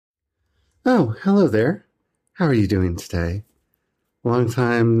Oh, hello there. How are you doing today? Long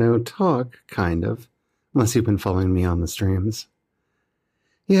time no talk, kind of. Unless you've been following me on the streams.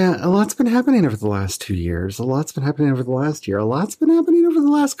 Yeah, a lot's been happening over the last 2 years. A lot's been happening over the last year. A lot's been happening over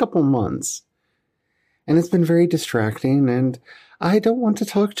the last couple months. And it's been very distracting, and I don't want to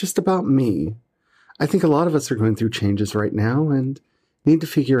talk just about me. I think a lot of us are going through changes right now and need to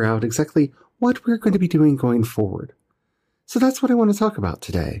figure out exactly what we're going to be doing going forward. So that's what I want to talk about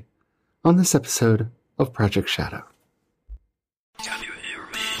today on this episode of Project Shadow. Can you hear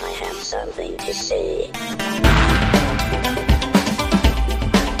me? I have something to say.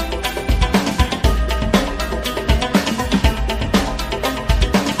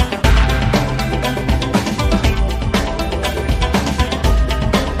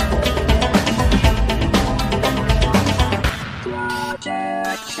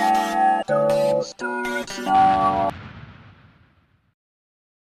 Project Shadow starts now.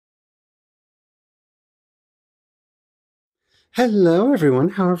 Hello, everyone.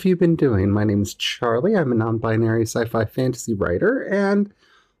 How have you been doing? My name is Charlie. I'm a non-binary sci-fi fantasy writer, and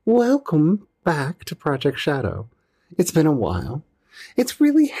welcome back to Project Shadow. It's been a while. It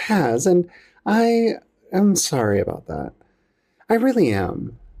really has, and I am sorry about that. I really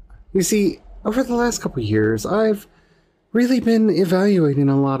am. You see, over the last couple of years, I've really been evaluating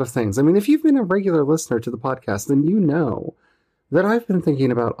a lot of things. I mean, if you've been a regular listener to the podcast, then you know that I've been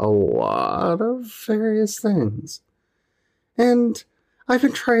thinking about a lot of various things. And I've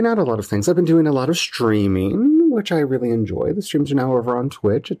been trying out a lot of things. I've been doing a lot of streaming, which I really enjoy. The streams are now over on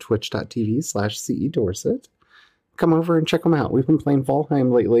Twitch at twitch.tv/CEDorset. Come over and check them out. We've been playing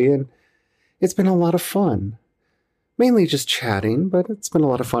Valheim lately, and it's been a lot of fun. Mainly just chatting, but it's been a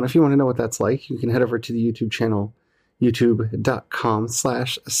lot of fun. If you want to know what that's like, you can head over to the YouTube channel,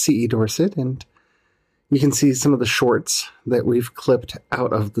 youtube.com/CEDorset, and you can see some of the shorts that we've clipped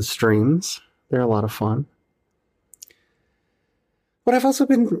out of the streams. They're a lot of fun. But I've also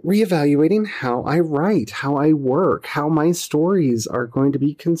been reevaluating how I write, how I work, how my stories are going to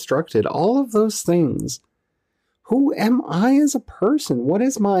be constructed, all of those things. Who am I as a person? What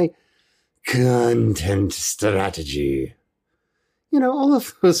is my content strategy? You know, all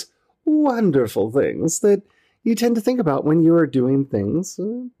of those wonderful things that you tend to think about when you are doing things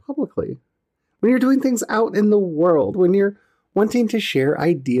publicly. When you're doing things out in the world, when you're wanting to share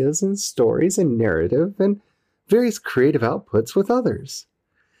ideas and stories and narrative and various creative outputs with others.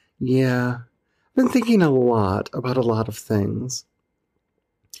 Yeah, I've been thinking a lot about a lot of things.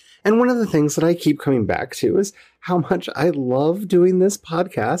 And one of the things that I keep coming back to is how much I love doing this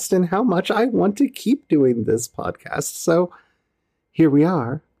podcast and how much I want to keep doing this podcast. So here we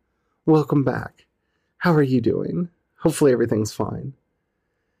are. Welcome back. How are you doing? Hopefully everything's fine.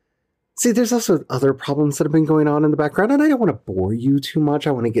 See, there's also other problems that have been going on in the background, and I don't want to bore you too much.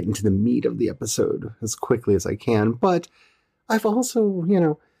 I want to get into the meat of the episode as quickly as I can, but I've also,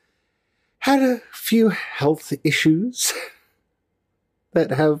 had a few health issues that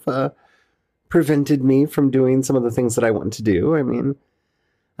have prevented me from doing some of the things that I want to do. I mean,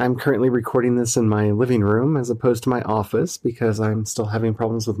 I'm currently recording this in my living room as opposed to my office because I'm still having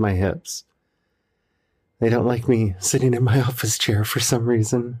problems with my hips. They don't like me sitting in my office chair for some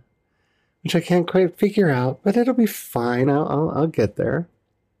reason, which I can't quite figure out, but it'll be fine. I'll get there.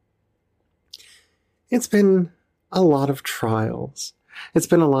 It's been a lot of trials. It's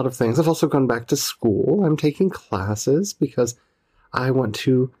been a lot of things. I've also gone back to school. I'm taking classes because I want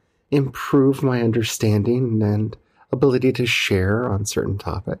to improve my understanding and ability to share on certain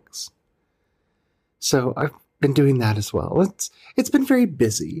topics. So I've been doing that as well. It's been very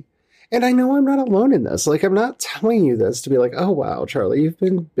busy. And I know I'm not alone in this. Like, I'm not telling you this to be like, oh, wow, Charlie, you've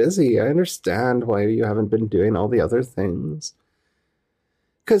been busy. I understand why you haven't been doing all the other things.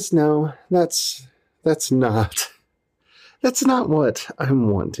 Because, no, that's not what I'm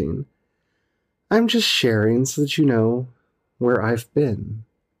wanting. I'm just sharing so that you know where I've been.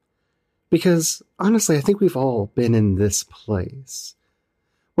 Because, honestly, I think we've all been in this place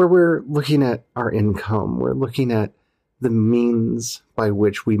where we're looking at our income. We're looking at the means by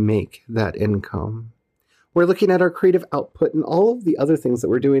which we make that income. We're looking at our creative output and all of the other things that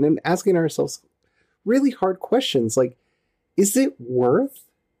we're doing and asking ourselves really hard questions like, is it worth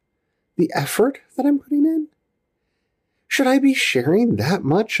the effort that I'm putting in? Should I be sharing that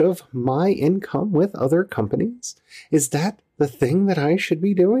much of my income with other companies? Is that the thing that I should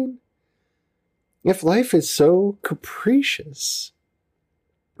be doing? If life is so capricious,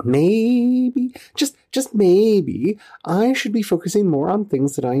 maybe, just maybe, I should be focusing more on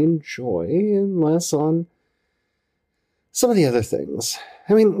things that I enjoy and less on some of the other things.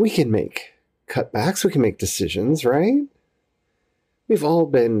 I mean, we can make cutbacks, we can make decisions, right? We've all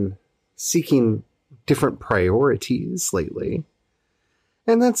been seeking different priorities lately.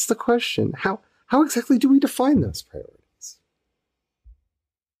 And that's the question. How exactly do we define those priorities?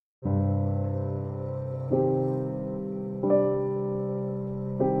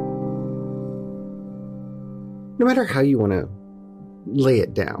 No matter how you want to lay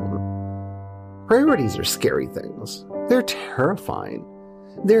it down, priorities are scary things. They're terrifying.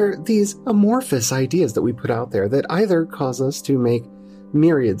 They're these amorphous ideas that we put out there that either cause us to make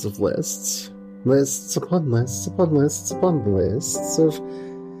myriads of lists upon lists upon lists upon lists of,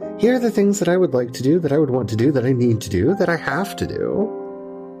 here are the things that I would like to do, that I would want to do, that I need to do, that I have to do.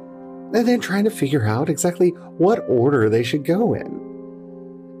 And then trying to figure out exactly what order they should go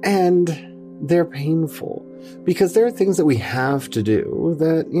in. And they're painful because there are things that we have to do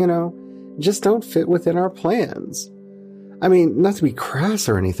that, just don't fit within our plans. I mean, not to be crass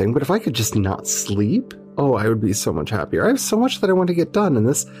or anything, but if I could just not sleep, I would be so much happier. I have so much that I want to get done, and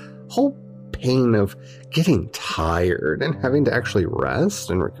this whole pain of getting tired and having to actually rest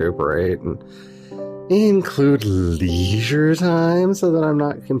and recuperate and include leisure time so that I'm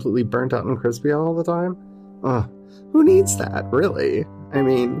not completely burnt out and crispy all the time. Who needs that, really? I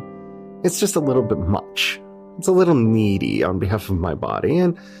mean, it's just a little bit much. It's a little needy on behalf of my body,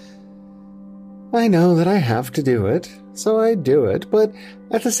 and I know that I have to do it, so I do it, but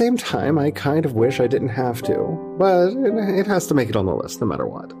at the same time, I kind of wish I didn't have to. But it has to make it on the list no matter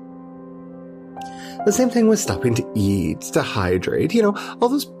what. The same thing with stopping to eat, to hydrate, all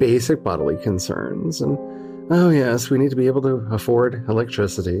those basic bodily concerns. And, yes, we need to be able to afford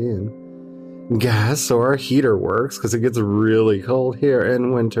electricity and gas so our heater works because it gets really cold here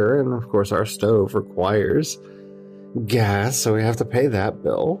in winter. And, of course, our stove requires gas, so we have to pay that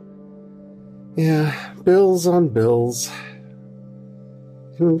bill. Yeah, bills on bills.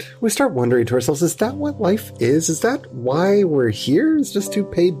 And we start wondering to ourselves, is that what life is? Is that why we're here? Is just to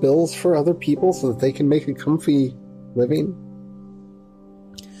pay bills for other people so that they can make a comfy living?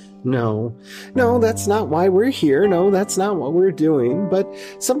 No, that's not why we're here. No, that's not what we're doing. But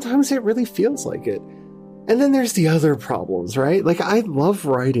sometimes it really feels like it. And then there's the other problems, right? Like, I love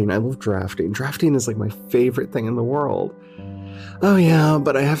writing. I love drafting. Drafting is like my favorite thing in the world. Oh yeah,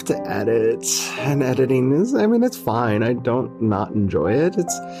 but I have to edit, and editing is, it's fine. I don't not enjoy it.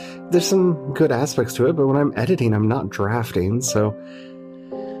 There's some good aspects to it, but when I'm editing, I'm not drafting, so,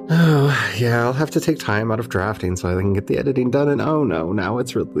 I'll have to take time out of drafting so I can get the editing done, and now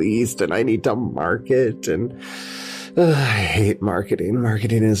it's released, and I need to market, and I hate marketing.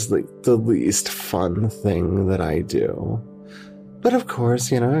 Marketing is like the least fun thing that I do. But of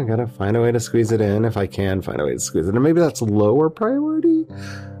course, I gotta find a way to squeeze it in if I can find a way to squeeze it in. Maybe that's lower priority.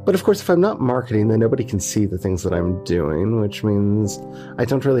 But of course, if I'm not marketing, then nobody can see the things that I'm doing, which means I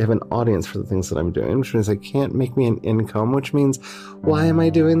don't really have an audience for the things that I'm doing, which means I can't make me an income, which means why am I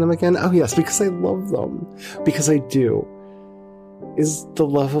doing them again? Oh yes, because I love them. Because I do. Is the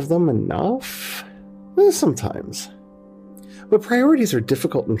love of them enough? Sometimes. But priorities are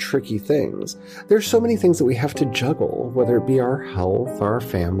difficult and tricky things. There's so many things that we have to juggle, whether it be our health, our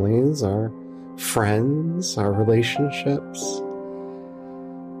families, our friends, our relationships.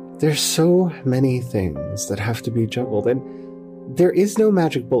 There's so many things that have to be juggled, and there is no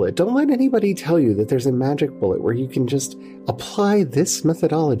magic bullet. Don't let anybody tell you that there's a magic bullet where you can just apply this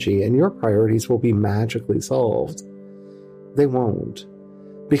methodology and your priorities will be magically solved. They won't.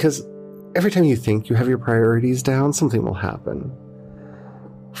 Because every time you think you have your priorities down, something will happen.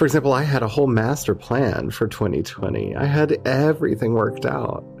 For example, I had a whole master plan for 2020. I had everything worked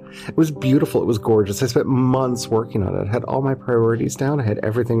out. It was beautiful. It was gorgeous. I spent months working on it. I had all my priorities down. I had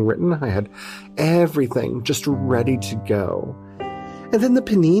everything written. I had everything just ready to go. And then the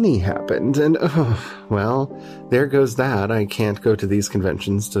panini happened. And, there goes that. I can't go to these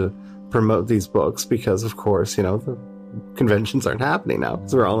conventions to promote these books because, of course, the conventions aren't happening now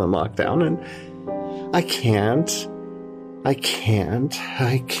because we're all in lockdown, and I can't.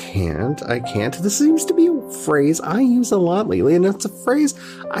 This seems to be a phrase I use a lot lately, and it's a phrase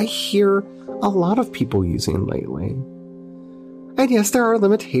I hear a lot of people using lately. And yes, there are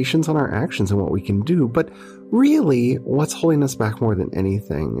limitations on our actions and what we can do, but really, what's holding us back more than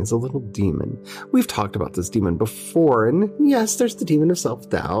anything is a little demon. We've talked about this demon before, and yes, there's the demon of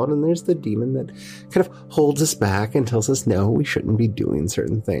self-doubt, and there's the demon that kind of holds us back and tells us, no, we shouldn't be doing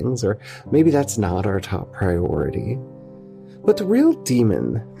certain things, or maybe that's not our top priority. But the real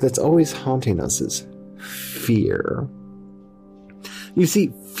demon that's always haunting us is fear. You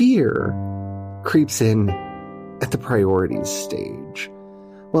see, fear creeps in at the priorities stage.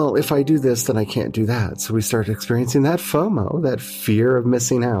 Well, if I do this, then I can't do that. So we start experiencing that FOMO, that fear of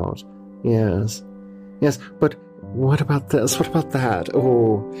missing out. Yes, but what about this? What about that?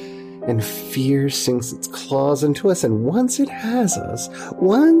 Oh, And fear sinks its claws into us, and once it has us,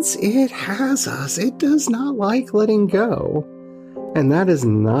 it does not like letting go. And that is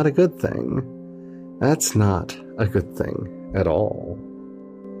not a good thing. That's not a good thing at all.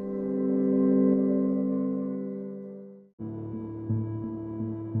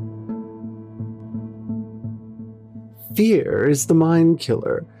 Fear is the mind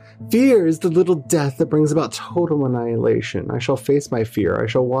killer. Fear is the little death that brings about total annihilation. I shall face my fear. I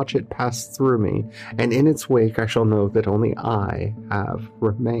shall watch it pass through me, and in its wake I shall know that only I have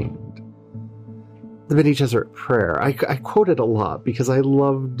remained. The Bene Gesserit prayer. I quote it a lot because I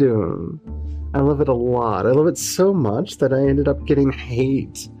love Dune. I love it a lot. I love it so much that I ended up getting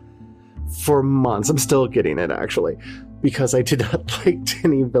hate for months. I'm still getting it, actually, because I did not like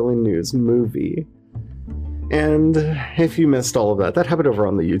Denis Villeneuve's movie. And if you missed all of that, that happened over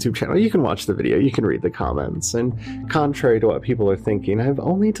on the YouTube channel. You can watch the video, you can read the comments, and contrary to what people are thinking, I've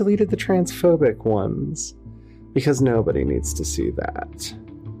only deleted the transphobic ones, because nobody needs to see that.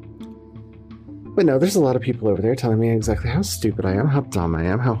 But no, there's a lot of people over there telling me exactly how stupid I am, how dumb I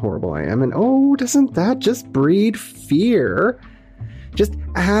am, how horrible I am, and oh, doesn't that just breed fear? Just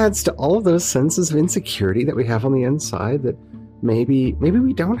adds to all of those senses of insecurity that we have on the inside, that maybe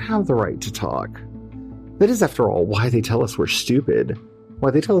we don't have the right to talk. That is, after all, why they tell us we're stupid,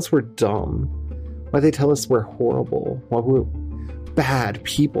 why they tell us we're dumb, why they tell us we're horrible, why we're bad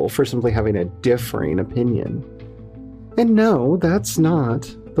people for simply having a differing opinion. And no, that's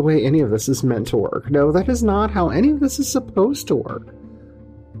not the way any of this is meant to work. No, that is not how any of this is supposed to work.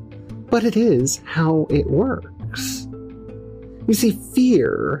 But it is how it works. You see,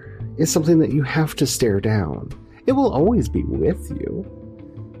 fear is something that you have to stare down. It will always be with you.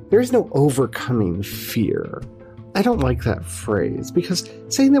 There is no overcoming fear. I don't like that phrase, because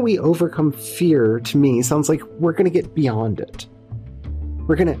saying that we overcome fear to me sounds like we're going to get beyond it.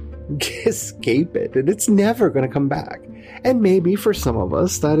 We're going to escape it, and it's never going to come back. And maybe for some of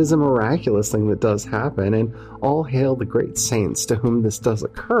us, that is a miraculous thing that does happen, and all hail the great saints to whom this does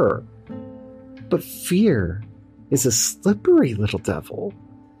occur. But fear is a slippery little devil.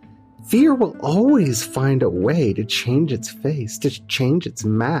 Fear will always find a way to change its face, to change its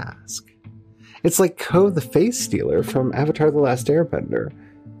mask. It's like Ko the Face Stealer from Avatar The Last Airbender.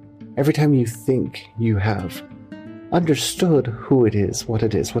 Every time you think you have understood who it is, what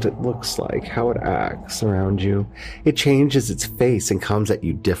it looks like, how it acts around you, it changes its face and comes at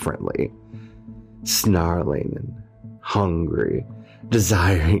you differently. Snarling and hungry,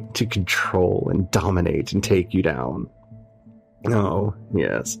 desiring to control and dominate and take you down. Oh,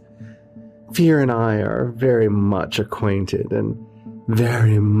 yes. Fear and I are very much acquainted and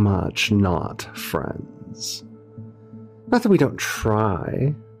very much not friends. Not that we don't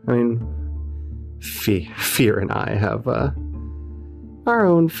try. I mean, Fear and I have our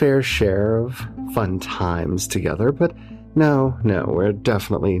own fair share of fun times together, but no, we're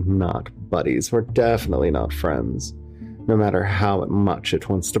definitely not buddies. We're definitely not friends, no matter how much it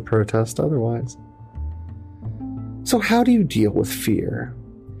wants to protest otherwise. So how do you deal with fear?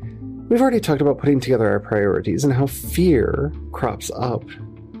 We've already talked about putting together our priorities and how fear crops up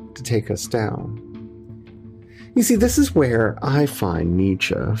to take us down. You see, this is where I find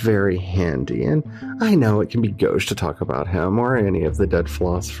Nietzsche very handy, and I know it can be gauche to talk about him or any of the dead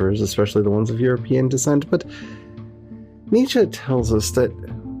philosophers, especially the ones of European descent, but Nietzsche tells us that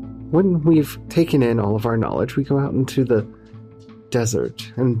when we've taken in all of our knowledge, we go out into the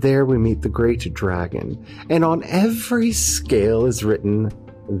desert, and there we meet the great dragon, and on every scale is written,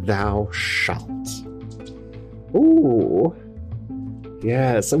 "Thou shalt." Ooh.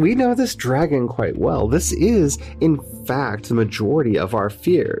 Yes, we know this dragon quite well. This is, in fact, the majority of our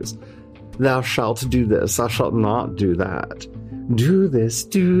fears. Thou shalt do this, thou shalt not do that. Do this,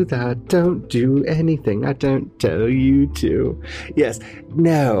 do that, don't do anything I don't tell you to. Yes,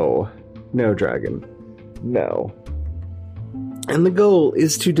 no, dragon, no. And the goal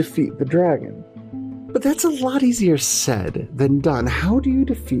is to defeat the dragon. But that's a lot easier said than done. How do you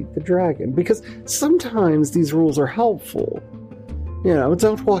defeat the dragon? Because sometimes these rules are helpful. You know,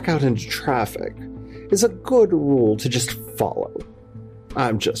 don't walk out into traffic is a good rule to just follow.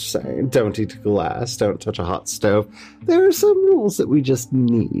 I'm just saying, don't eat glass, don't touch a hot stove. There are some rules that we just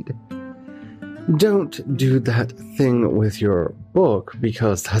need. Don't do that thing with your book,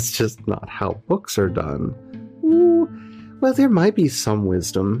 because that's just not how books are done. Ooh, well, there might be some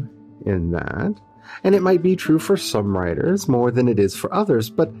wisdom in that, and it might be true for some writers more than it is for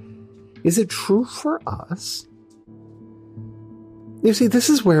others, but is it true for us? You see, this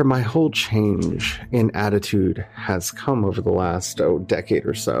is where my whole change in attitude has come over the last decade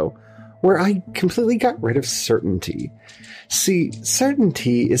or so. where I completely got rid of certainty. See,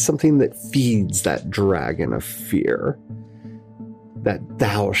 certainty is something that feeds that dragon of fear. That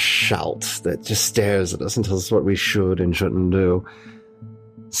thou shalt that just stares at us and tells us what we should and shouldn't do.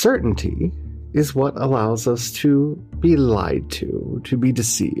 Certainty is what allows us to be lied to be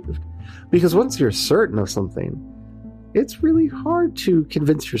deceived. Because once you're certain of something, it's really hard to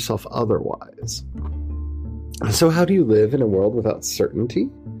convince yourself otherwise. So how do you live in a world without certainty?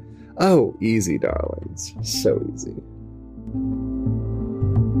 Oh, easy, darlings. So easy.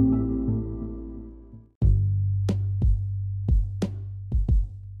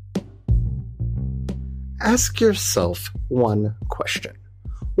 Ask yourself one question.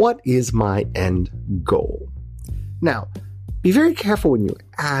 What is my end goal? Now, be very careful when you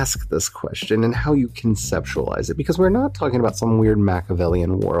ask this question and how you conceptualize it, because we're not talking about some weird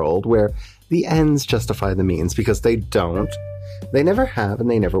Machiavellian world where the ends justify the means, because they don't. They never have and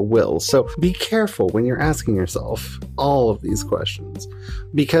they never will. So be careful when you're asking yourself all of these questions,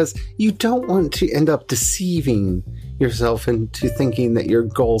 because you don't want to end up deceiving yourself into thinking that your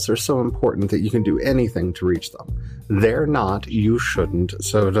goals are so important that you can do anything to reach them. They're not, you shouldn't,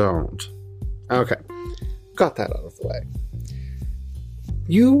 so don't. Okay, got that out of the way.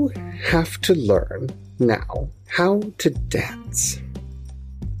 You have to learn now how to dance.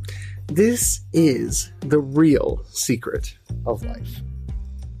 This is the real secret of life.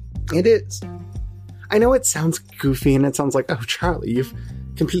 It is. I know it sounds goofy and it sounds like, oh, Charlie, you've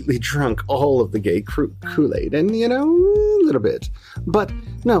completely drunk all of the gay Kool-Aid, and, you know, a little bit. But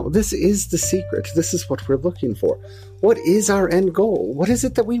no, this is the secret. This is what we're looking for. What is our end goal? What is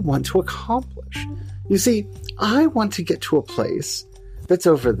it that we want to accomplish? You see, I want to get to a place that's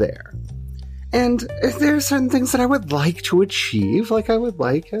over there. And there are certain things that I would like to achieve, like I would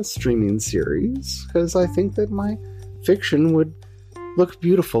like a streaming series, because I think that my fiction would look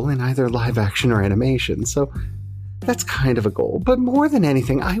beautiful in either live action or animation. So that's kind of a goal. But more than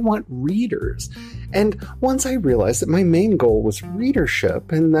anything, I want readers. And once I realized that my main goal was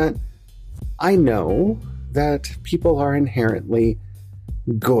readership, and that I know that people are inherently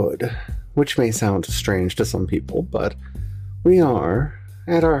good, which may sound strange to some people, but we are,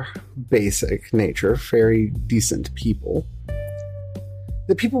 at our basic nature, very decent people,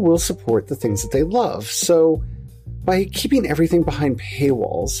 that people will support the things that they love. So by keeping everything behind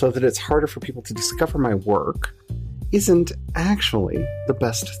paywalls so that it's harder for people to discover my work isn't actually the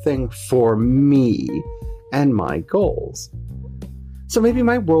best thing for me and my goals. So maybe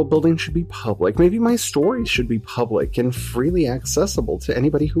my world building should be public. Maybe my stories should be public and freely accessible to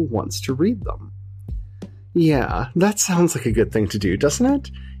anybody who wants to read them. Yeah, that sounds like a good thing to do, doesn't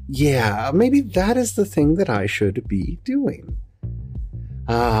it? Yeah, maybe that is the thing that I should be doing.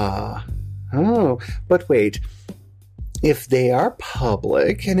 But wait. If they are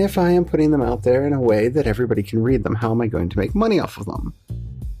public, and if I am putting them out there in a way that everybody can read them, how am I going to make money off of them?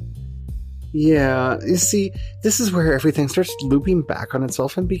 Yeah, you see, this is where everything starts looping back on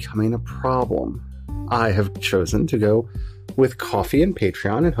itself and becoming a problem. I have chosen to go with Ko-fi and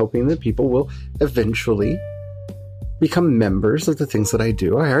Patreon and hoping that people will eventually become members of the things that I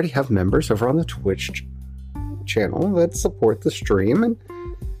do. I already have members over on the Twitch channel that support the stream, and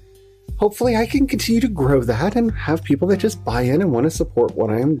hopefully I can continue to grow that and have people that just buy in and want to support what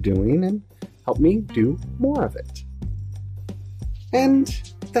I am doing and help me do more of it. And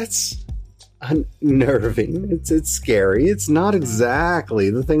that's unnerving. It's scary. It's not exactly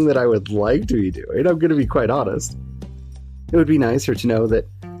the thing that I would like to be doing. I'm going to be quite honest. It would be nicer to know that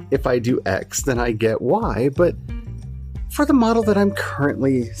if I do X, then I get Y, but for the model that I'm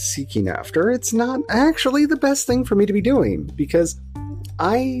currently seeking after, it's not actually the best thing for me to be doing, because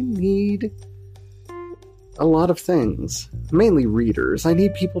I need a lot of things, mainly readers. I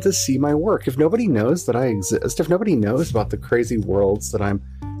need people to see my work. If nobody knows that I exist, if nobody knows about the crazy worlds that I'm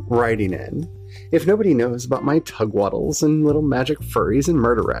writing in, if nobody knows about my tugwaddles and little magic furries and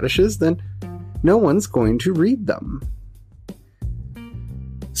murder radishes, then no one's going to read them.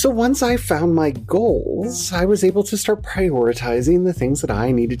 So once I found my goals, I was able to start prioritizing the things that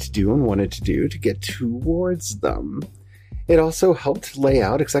I needed to do and wanted to do to get towards them. It also helped lay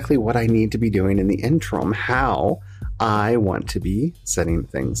out exactly what I need to be doing in the interim, how I want to be setting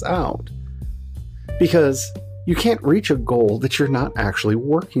things out. Because you can't reach a goal that you're not actually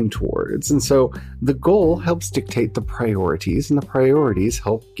working towards. And so the goal helps dictate the priorities, and the priorities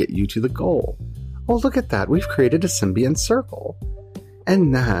help get you to the goal. Oh, look at that. We've created a symbiont circle.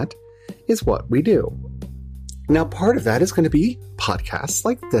 And that is what we do. Now, part of that is going to be podcasts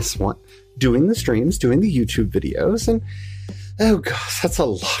like this one, doing the streams, doing the YouTube videos, and oh gosh, that's a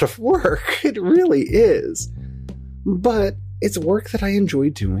lot of work. It really is. But it's work that I enjoy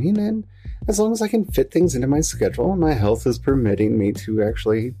doing, and as long as I can fit things into my schedule and my health is permitting me to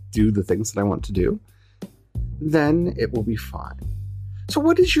actually do the things that I want to do, then it will be fine. So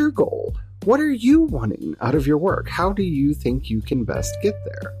what is your goal? What are you wanting out of your work? How do you think you can best get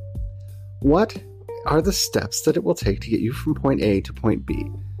there? What are the steps that it will take to get you from point A to point B?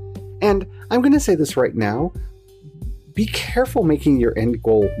 And I'm going to say this right now. Be careful making your end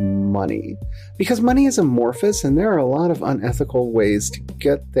goal money, because money is amorphous and there are a lot of unethical ways to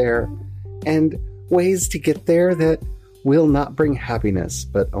get there, and ways to get there that will not bring happiness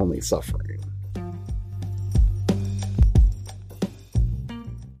but only suffering.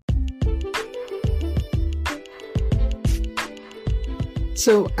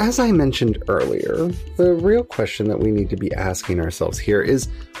 So, as I mentioned earlier, the real question that we need to be asking ourselves here is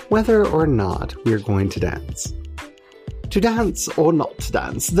whether or not we're going to dance. To dance or not to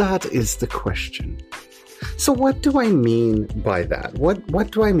dance, that is the question. So what do I mean by that?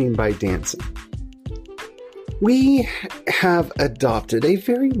 What do I mean by dancing? We have adopted a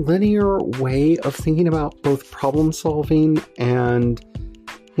very linear way of thinking about both problem solving and,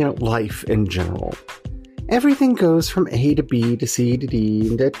 life in general. Everything goes from A to B to C to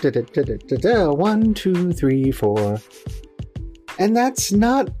D, 1, 2, 3, 4. And that's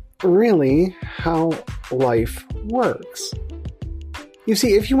not really how life works. You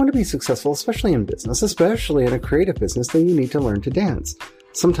see, if you want to be successful, especially in business, especially in a creative business, then you need to learn to dance.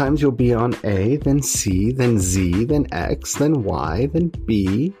 Sometimes you'll be on A, then C, then Z, then X, then Y, then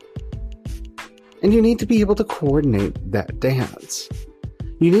B. And you need to be able to coordinate that dance.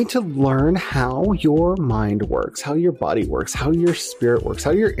 You need to learn how your mind works, how your body works, how your spirit works, how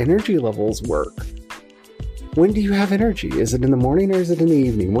your energy levels work. When do you have energy? Is it in the morning or is it in the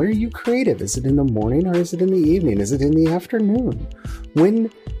evening? When are you creative? Is it in the morning or is it in the evening? Is it in the afternoon? When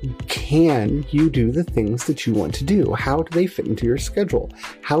can you do the things that you want to do? How do they fit into your schedule?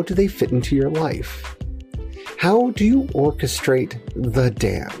 How do they fit into your life? How do you orchestrate the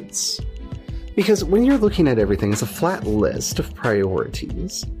dance? Because when you're looking at everything as a flat list of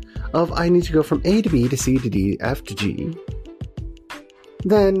priorities, of I need to go from A to B to C to D, F to G,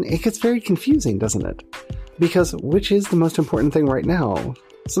 then it gets very confusing, doesn't it? Because which is the most important thing right now?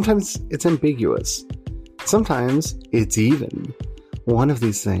 Sometimes it's ambiguous. Sometimes it's even. One of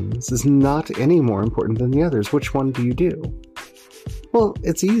these things is not any more important than the others. Which one do you do? Well,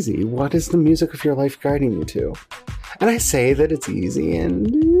 it's easy. What is the music of your life guiding you to? And I say that it's easy, and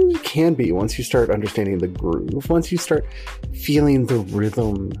it can be once you start understanding the groove, once you start feeling the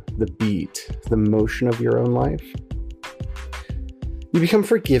rhythm, the beat, the motion of your own life. You become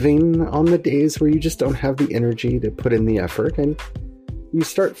forgiving on the days where you just don't have the energy to put in the effort, and you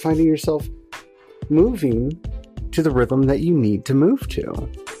start finding yourself moving to the rhythm that you need to move to.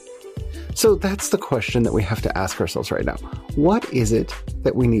 So that's the question that we have to ask ourselves right now. What is it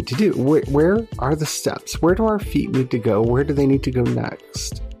that we need to do? Where are the steps? Where do our feet need to go? Where do they need to go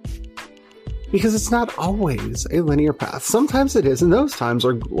next? Because it's not always a linear path. Sometimes it is, and those times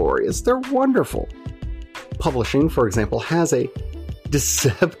are glorious. They're wonderful. Publishing, for example, has a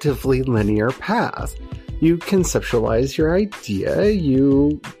deceptively linear path. You conceptualize your idea,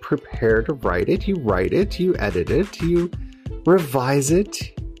 you prepare to write it, you edit it, you revise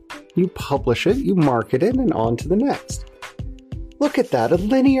it, you publish it, you market it, and on to the next. Look at that, a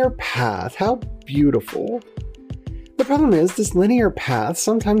linear path. How beautiful. The problem is, this linear path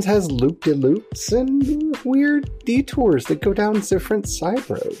sometimes has loop-de-loops and weird detours that go down different side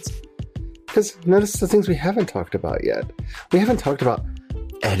roads. Because notice the things we haven't talked about yet. We haven't talked about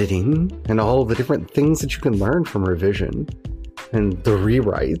editing and all the different things that you can learn from revision. And the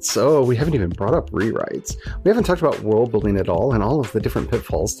rewrites. Oh, we haven't even brought up rewrites. We haven't talked about world building at all and all of the different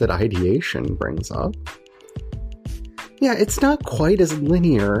pitfalls that ideation brings up. Yeah, it's not quite as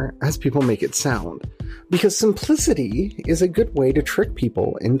linear as people make it sound, because simplicity is a good way to trick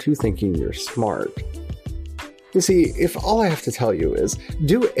people into thinking you're smart. You see, if all I have to tell you is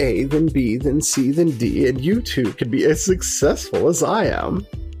do A, then B, then C, then D, and you too could be as successful as I am.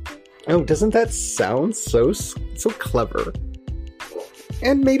 Oh, doesn't that sound so clever?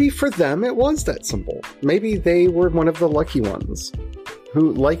 And maybe for them it was that simple. Maybe they were one of the lucky ones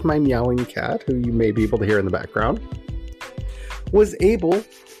who, like my meowing cat, who you may be able to hear in the background, was able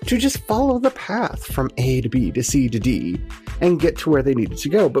to just follow the path from A to B to C to D and get to where they needed to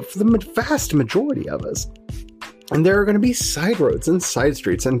go. But for the vast majority of us, and there are going to be side roads and side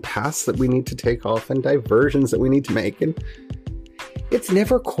streets and paths that we need to take off and diversions that we need to make, and it's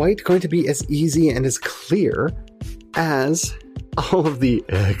never quite going to be as easy and as clear as all of the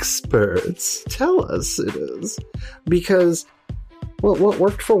experts tell us it is. Because, well, what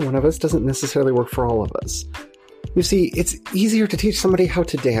worked for one of us doesn't necessarily work for all of us. You see, it's easier to teach somebody how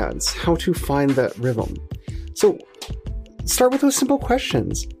to dance, how to find that rhythm. So start with those simple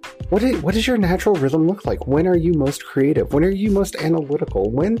questions. What does your natural rhythm look like? When are you most creative? When are you most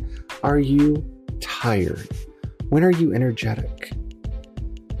analytical? When are you tired? When are you energetic?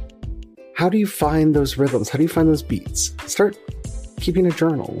 How do you find those rhythms? How do you find those beats? Start keeping a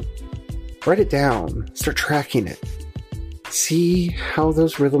journal. Write it down. Start tracking it. See how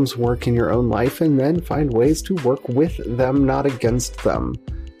those rhythms work in your own life, and then find ways to work with them, not against them.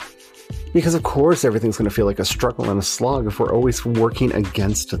 Because of course everything's going to feel like a struggle and a slog if we're always working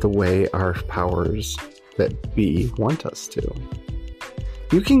against the way our powers that be want us to.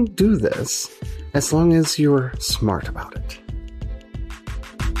 You can do this as long as you're smart about it.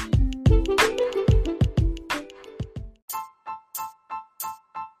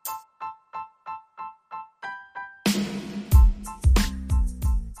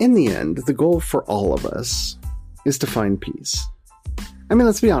 In the end, the goal for all of us is to find peace. I mean,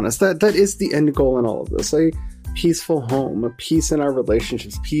 let's be honest, that is the end goal in all of this. A peaceful home, a peace in our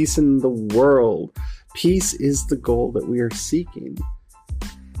relationships, peace in the world. Peace is the goal that we are seeking.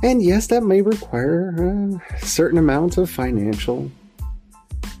 And yes, that may require a certain amount of financial...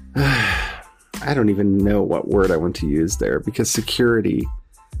 I don't even know what word I want to use there, because security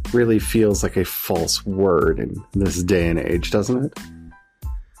really feels like a false word in this day and age, doesn't it?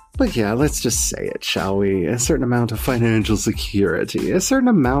 But yeah, let's just say it, shall we? A certain amount of financial security, a certain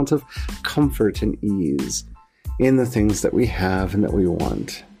amount of comfort and ease in the things that we have and that we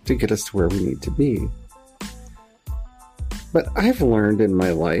want to get us to where we need to be. But I've learned in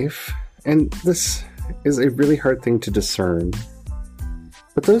my life, and this is a really hard thing to discern,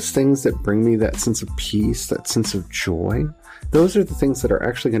 but those things that bring me that sense of peace, that sense of joy, those are the things that are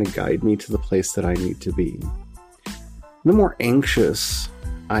actually going to guide me to the place that I need to be. The more anxious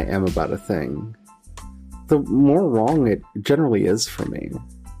I am about a thing, the more wrong it generally is for me.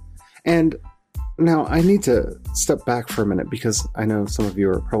 And now I need to step back for a minute, because I know some of you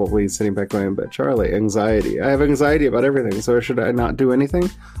are probably sitting back going, but Charlie, anxiety. I have anxiety about everything, so should I not do anything?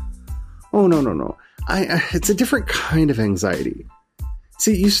 Oh, no. It's a different kind of anxiety.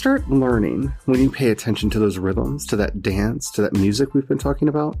 See, you start learning when you pay attention to those rhythms, to that dance, to that music we've been talking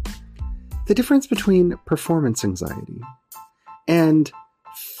about, the difference between performance anxiety and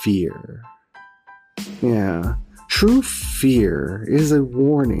fear. Yeah. True fear is a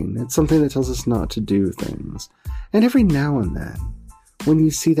warning. It's something that tells us not to do things. And every now and then, when you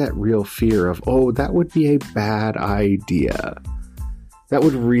see that real fear of, oh, that would be a bad idea, that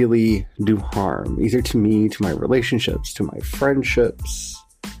would really do harm, either to me, to my relationships, to my friendships,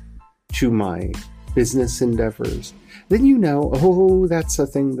 to my business endeavors, then you know, oh, that's a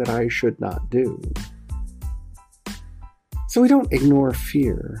thing that I should not do. So we don't ignore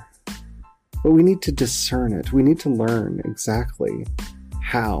fear, but we need to discern it. We need to learn exactly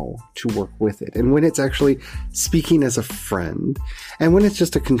how to work with it. And when it's actually speaking as a friend, and when it's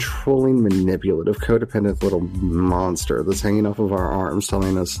just a controlling, manipulative, codependent little monster that's hanging off of our arms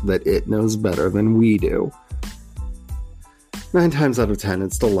telling us that it knows better than we do. 9 times out of 10,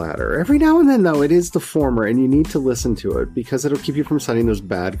 it's the latter. Every now and then, though, it is the former, and you need to listen to it, because it'll keep you from signing those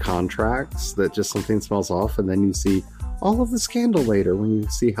bad contracts that just something smells off, and then you see all of the scandal later when you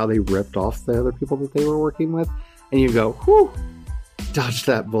see how they ripped off the other people that they were working with, and you go, whew, dodged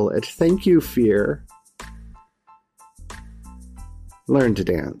that bullet. Thank you, fear. Learn to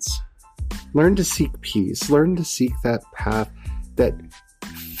dance. Learn to seek peace. Learn to seek that path that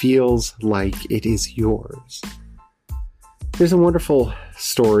feels like it is yours. There's a wonderful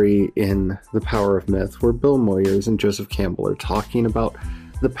story in The Power of Myth where Bill Moyers and Joseph Campbell are talking about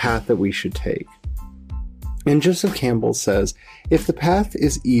the path that we should take. And Joseph Campbell says, if the path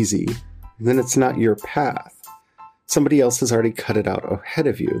is easy, then it's not your path. Somebody else has already cut it out ahead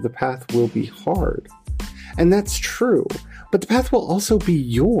of you. The path will be hard. And that's true, but the path will also be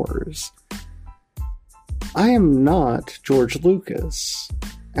yours. I am not George Lucas,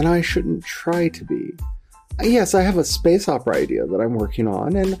 and I shouldn't try to be. Yes, I have a space opera idea that I'm working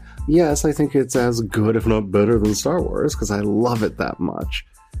on, and yes, I think it's as good, if not better, than Star Wars, because I love it that much.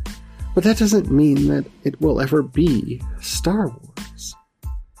 But that doesn't mean that it will ever be Star Wars.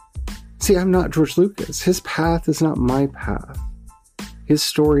 See, I'm not George Lucas. His path is not my path. His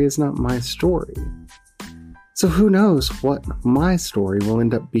story is not my story. So who knows what my story will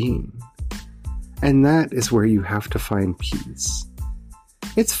end up being? And that is where you have to find peace.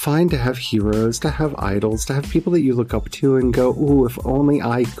 It's fine to have heroes, to have idols, to have people that you look up to and go, ooh, if only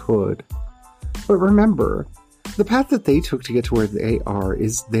I could. But remember, the path that they took to get to where they are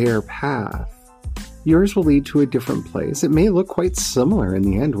is their path. Yours will lead to a different place. It may look quite similar in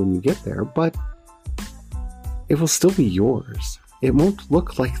the end when you get there, but it will still be yours. It won't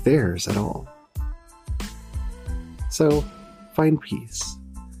look like theirs at all. So, find peace.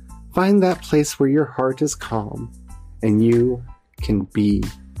 Find that place where your heart is calm and you can be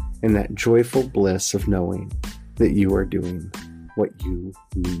in that joyful bliss of knowing that you are doing what you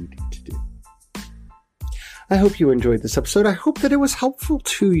need to do. I hope you enjoyed this episode. I hope that it was helpful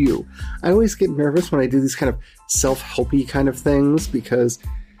to you. I always get nervous when I do these kind of self-helpy kind of things because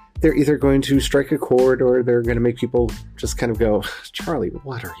they're either going to strike a chord or they're going to make people just kind of go, Charlie,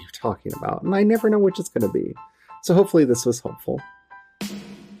 what are you talking about? And I never know which it's going to be. So hopefully this was helpful.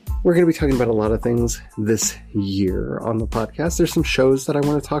 We're going to be talking about a lot of things this year on the podcast. There's some shows that I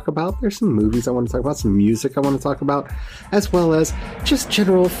want to talk about. There's some movies I want to talk about, some music I want to talk about, as well as just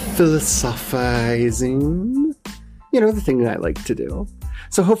general philosophizing. You know, the thing that I like to do.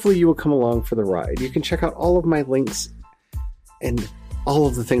 So hopefully you will come along for the ride. You can check out all of my links and all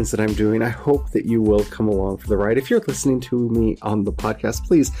of the things that I'm doing. I hope that you will come along for the ride. If you're listening to me on the podcast,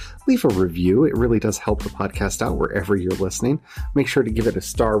 please leave a review. It really does help the podcast out wherever you're listening. Make sure to give it a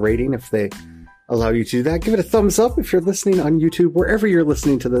star rating if they allow you to do that. Give it a thumbs up if you're listening on YouTube, wherever you're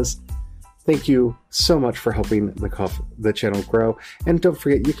listening to this. Thank you so much for helping the channel grow. And don't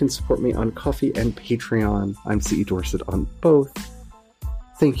forget, you can support me on Ko-fi and Patreon. I'm C.E. Dorset on both.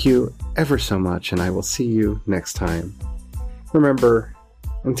 Thank you ever so much, and I will see you next time. Remember,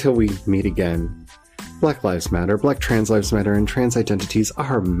 until we meet again, Black Lives Matter, Black Trans Lives Matter, and trans identities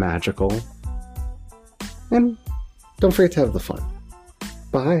are magical. And don't forget to have the fun.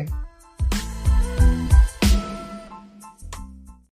 Bye.